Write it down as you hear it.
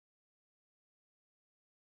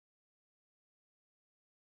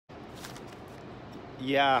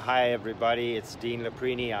Yeah, hi everybody, it's Dean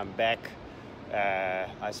Laprini. I'm back.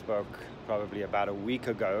 I spoke probably about a week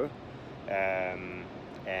ago,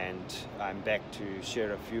 and I'm back to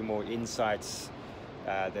share a few more insights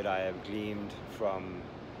that I have gleaned from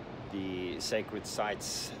the sacred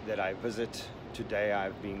sites that I visit. Today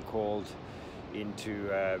I've been called into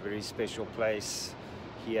a very special place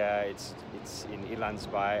here. It's in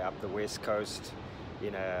Ilansbai up the west coast,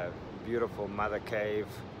 in a beautiful mother cave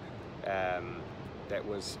that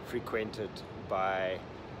was frequented by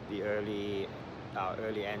our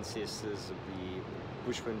early ancestors of the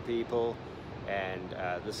Bushman people, and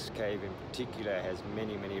this cave in particular has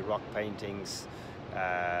many rock paintings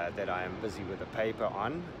that I am busy with a paper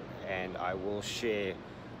on, and I will share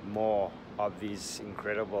more of these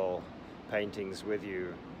incredible paintings with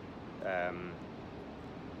you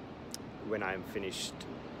when I'm finished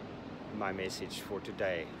my message for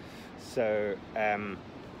today. So I'm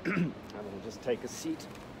going to just take a seat.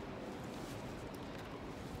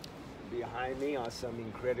 Behind me are some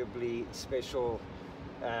incredibly special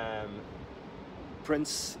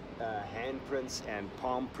prints, handprints and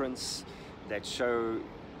palm prints that show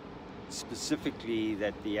specifically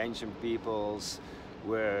that the ancient peoples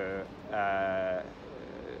were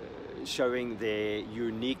showing their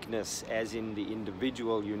uniqueness, as in the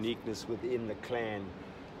individual uniqueness within the clan.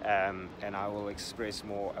 And I will express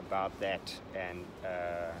more about that and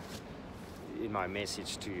in my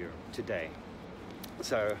message to you today.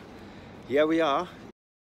 So here we are,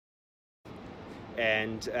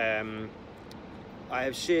 and I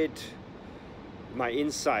have shared my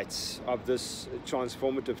insights of this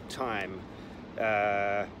transformative time.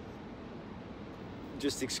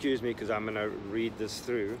 Just excuse me because I'm going to read this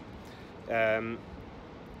through. As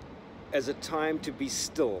a time to be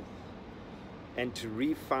still and to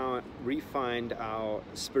refine our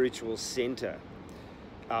spiritual center,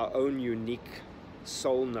 our own unique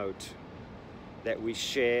soul note that we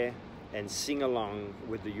share and sing along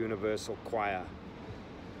with the universal choir,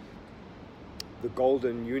 the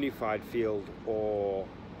golden unified field or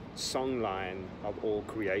songline of all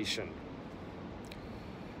creation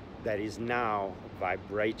that is now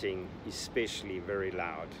vibrating, especially very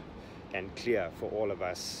loud and clear for all of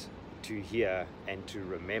us to hear and to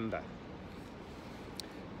remember.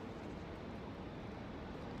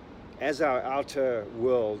 As our outer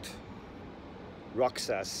world rocks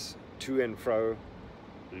us to and fro,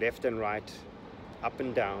 left and right, up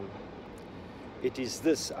and down, it is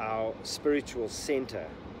this, our spiritual center,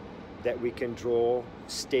 that we can draw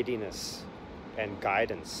steadiness and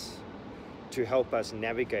guidance to help us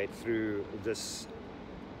navigate through this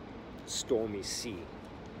stormy sea.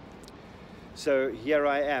 So here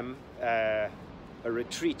I am, a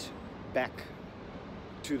retreat back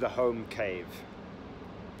to the home cave.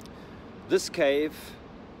 This cave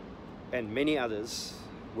and many others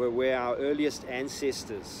were where our earliest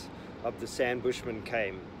ancestors of the San Bushmen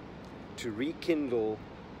came to rekindle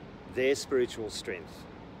their spiritual strength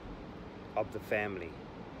of the family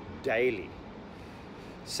daily.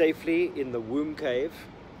 Safely in the womb cave,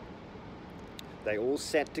 they all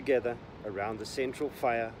sat together around the central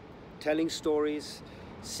fire, telling stories,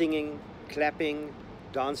 singing, clapping,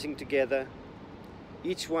 dancing together,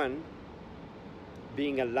 each one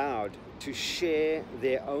being allowed to share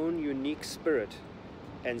their own unique spirit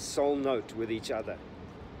and soul note with each other.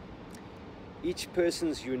 Each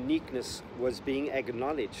person's uniqueness was being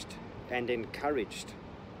acknowledged and encouraged,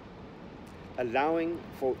 allowing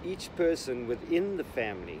for each person within the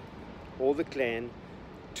family or the clan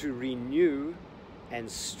to renew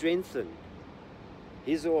and strengthen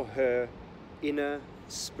his or her inner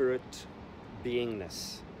spirit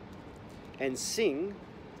beingness and sing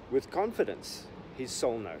with confidence his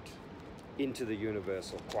soul note into the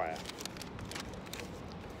universal choir.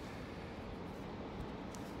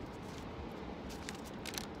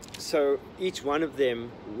 So each one of them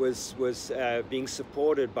was being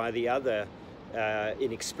supported by the other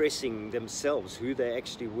in expressing themselves, who they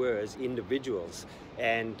actually were as individuals.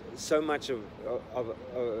 And so many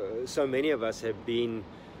of us have been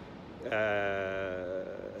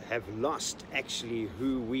have lost actually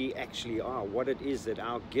who we actually are, what it is that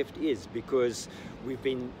our gift is, because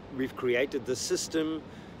we've created the system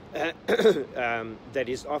that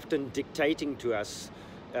is often dictating to us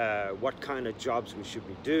what kind of jobs we should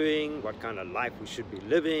be doing, what kind of life we should be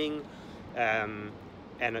living,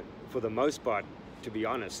 and for the most part, to be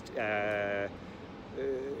honest,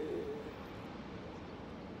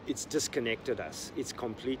 it's disconnected us. It's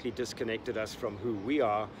completely disconnected us from who we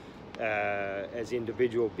are as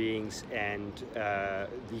individual beings and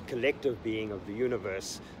the collective being of the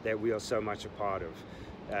universe that we are so much a part of,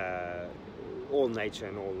 all nature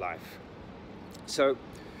and all life. So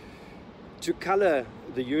to color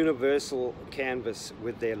the universal canvas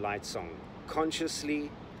with their light song,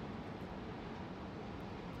 consciously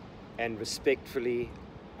and respectfully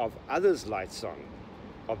of others' light song,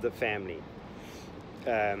 of the family,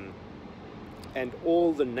 and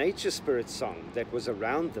all the nature spirit song that was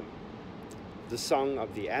around them, the song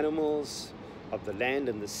of the animals, of the land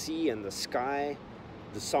and the sea and the sky,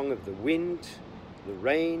 the song of the wind, the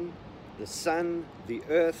rain, the sun, the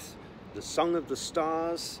earth, the song of the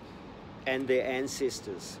stars, and their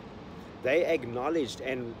ancestors. They acknowledged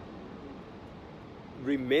and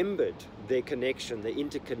remembered their connection, the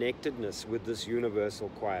interconnectedness with this universal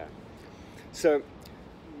choir. So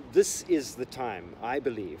this is the time, I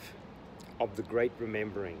believe, of the great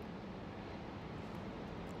remembering,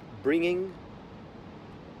 bringing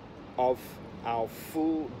of our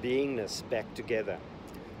full beingness back together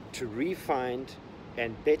to refine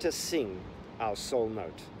and better sing our soul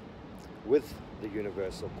note with the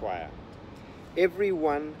universal choir.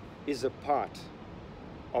 Everyone is a part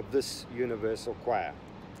of this universal choir.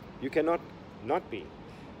 You cannot not be.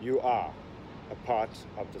 You are a part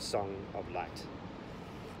of the Song of Light.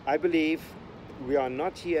 I believe we are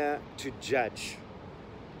not here to judge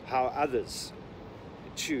how others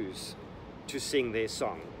choose to sing their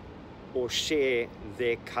song or share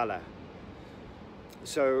their color.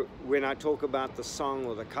 So when I talk about the song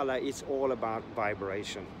or the color, it's all about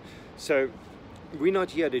vibration. So we're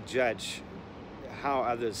not here to judge how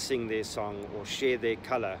others sing their song or share their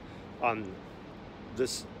color on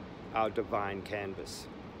this, our divine canvas.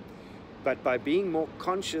 But by being more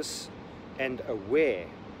conscious and aware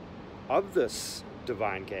of this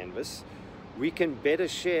divine canvas, we can better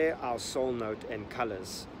share our soul note and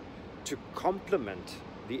colors to complement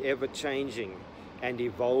the ever-changing and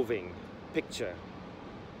evolving picture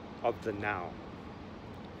of the now.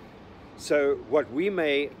 So what we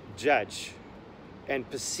may judge and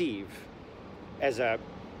perceive as a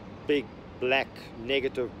big black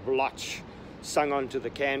negative blotch sung onto the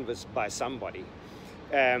canvas by somebody,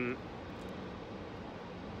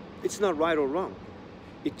 it's not right or wrong.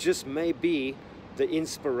 It just may be the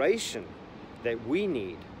inspiration that we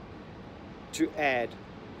need to add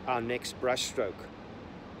our next brushstroke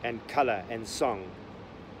and color and song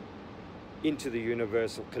into the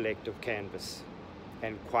universal collective canvas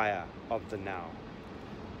and choir of the now.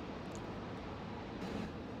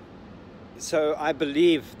 So I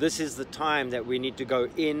believe this is the time that we need to go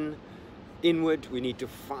inward. We need to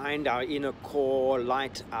find our inner core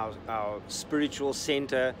light, our spiritual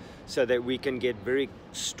center, so that we can get very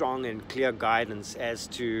strong and clear guidance as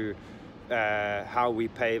to how we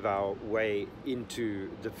pave our way into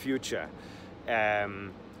the future.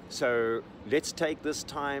 So let's take this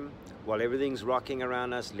time while everything's rocking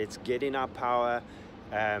around us. Let's get in our power,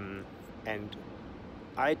 and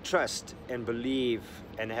I trust and believe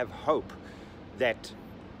and have hope that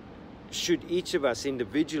should each of us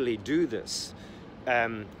individually do this,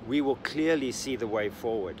 we will clearly see the way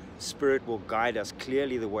forward. Spirit will guide us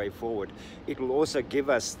clearly the way forward. It will also give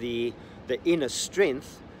us the inner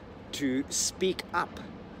strength to speak up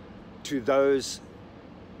to those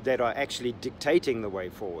that are actually dictating the way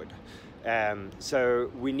forward.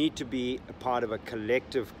 So we need to be a part of a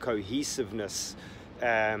collective cohesiveness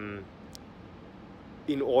in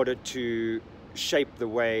order to shape the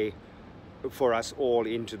way for us all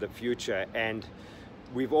into the future. And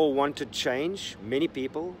we've all wanted change. Many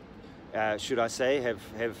people, should I say,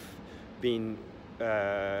 have been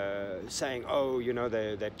saying, oh, you know,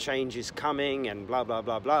 that change is coming and blah, blah,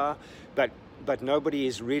 blah, blah. But nobody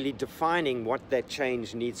is really defining what that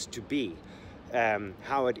change needs to be,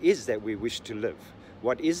 how it is that we wish to live.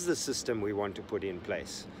 What is the system we want to put in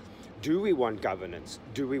place? Do we want governance?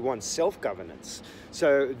 Do we want self-governance?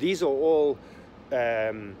 So these are all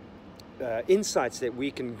insights that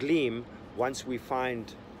we can glean once we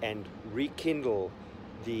find and rekindle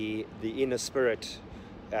the inner spirit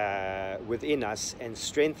within us and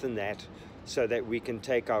strengthen that, so that we can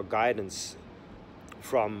take our guidance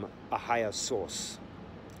from a higher source,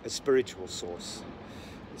 a spiritual source.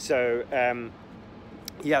 So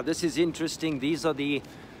yeah, this is interesting. These are the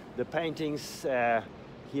paintings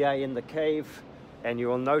here in the cave, and you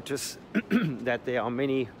will notice that there are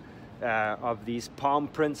many of these palm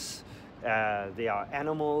prints. There are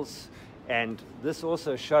animals, and this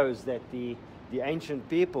also shows that the ancient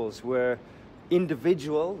peoples were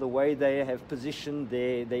individual, the way they have positioned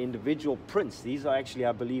their individual prints. These are actually,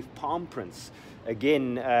 I believe, palm prints,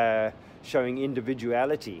 again showing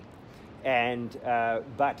individuality, and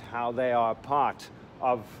but how they are part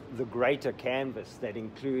of the greater canvas that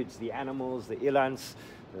includes the animals, the ilants,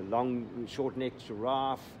 the long short-necked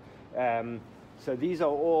giraffe. So these are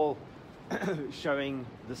all showing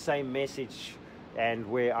the same message and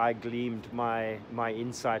where I gleaned my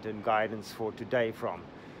insight and guidance for today from.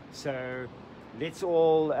 So let's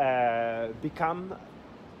all become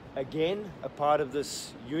again a part of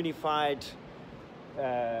this unified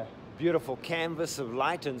beautiful canvas of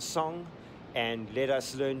light and song, and let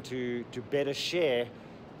us learn to better share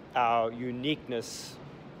our uniqueness,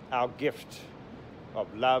 our gift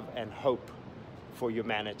of love and hope for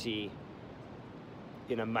humanity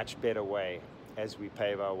in a much better way as we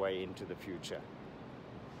pave our way into the future.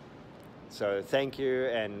 So thank you,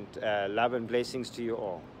 and love and blessings to you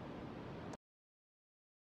all.